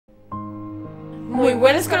Muy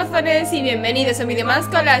buenos corazones y bienvenidos a un vídeo más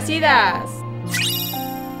con las idas.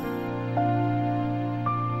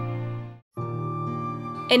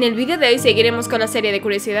 En el vídeo de hoy seguiremos con la serie de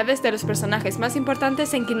curiosidades de los personajes más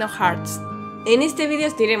importantes en Kingdom Hearts. En este vídeo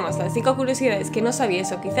os diremos las 5 curiosidades que no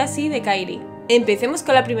sabíais o quizás sí de Kairi. Empecemos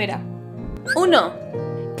con la primera. 1.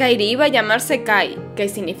 Kairi iba a llamarse Kai, que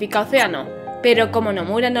significa océano, pero como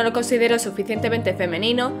Nomura no lo consideró suficientemente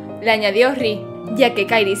femenino, le añadió Ri, ya que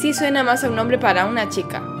Kairi sí suena más a un nombre para una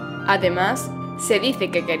chica. Además, se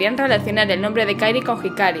dice que querían relacionar el nombre de Kairi con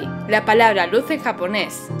Hikari, la palabra luz en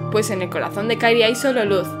japonés, pues en el corazón de Kairi hay solo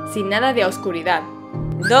luz, sin nada de oscuridad.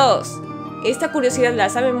 2. Esta curiosidad la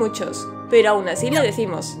saben muchos, pero aún así la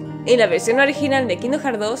decimos. En la versión original de Kingdom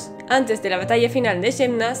Hearts 2, antes de la batalla final de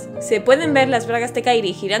Xemnas, se pueden ver las bragas de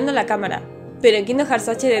Kairi girando la cámara, pero en Kingdom Hearts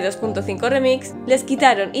HD 2.5 Remix les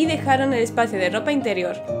quitaron y dejaron el espacio de ropa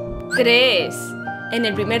interior. 3. En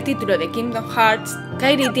el primer título de Kingdom Hearts,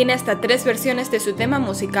 Kairi tiene hasta 3 versiones de su tema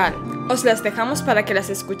musical. Os las dejamos para que las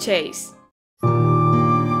escuchéis.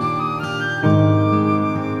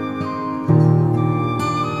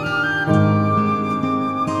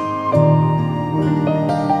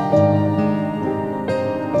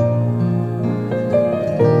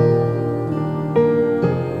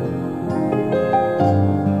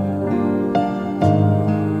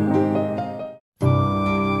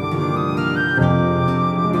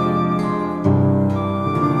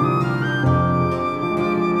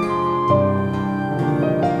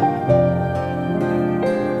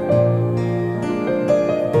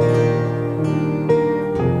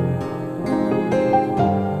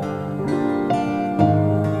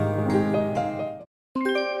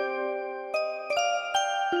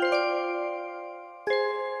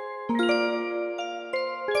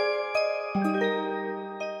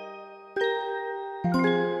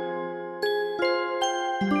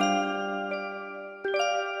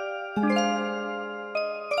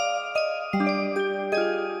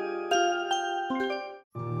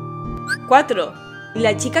 ¡4!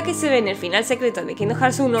 La chica que se ve en el final secreto de Kingdom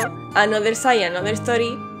Hearts 1, Another Side, Another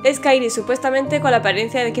Story, es Kairi supuestamente con la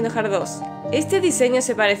apariencia de Kingdom Hearts 2. Este diseño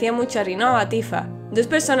se parecía mucho a Rinoa y a Tifa, dos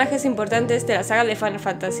personajes importantes de la saga de Final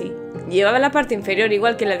Fantasy. Llevaba la parte inferior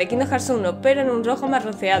igual que la de Kingdom Hearts 1, pero en un rojo más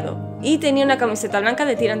bronceado, y tenía una camiseta blanca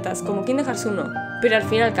de tirantas como Kingdom Hearts 1, pero al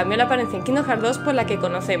final cambió la apariencia en Kingdom Hearts 2 por la que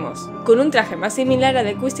conocemos, con un traje más similar a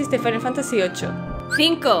de Quizás de Final Fantasy 8.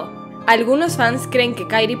 5. Algunos fans creen que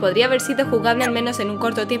Kairi podría haber sido jugable al menos en un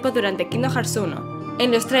corto tiempo durante Kingdom Hearts 1.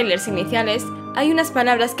 En los trailers iniciales hay unas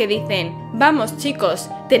palabras que dicen «Vamos chicos,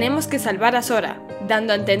 tenemos que salvar a Sora»,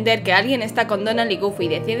 dando a entender que alguien está con Donald y Goofy y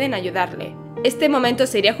deciden ayudarle. Este momento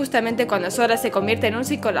sería justamente cuando Sora se convierte en un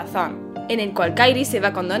sin corazón, en el cual Kairi se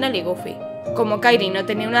va con Donald y Goofy. Como Kairi no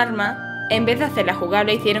tenía un arma, en vez de hacerla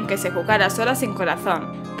jugable hicieron que se jugara Sora sin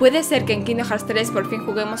corazón. ¿Puede ser que en Kingdom Hearts 3 por fin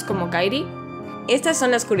juguemos como Kairi? Estas son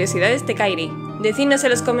las curiosidades de Kairi. Decidnos en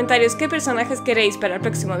los comentarios qué personajes queréis para el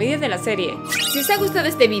próximo vídeo de la serie. Si os ha gustado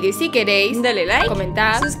este vídeo y si queréis, dale like,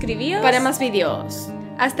 comentad, suscribíos para más vídeos.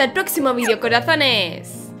 Hasta el próximo vídeo,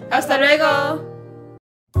 corazones. ¡Hasta luego!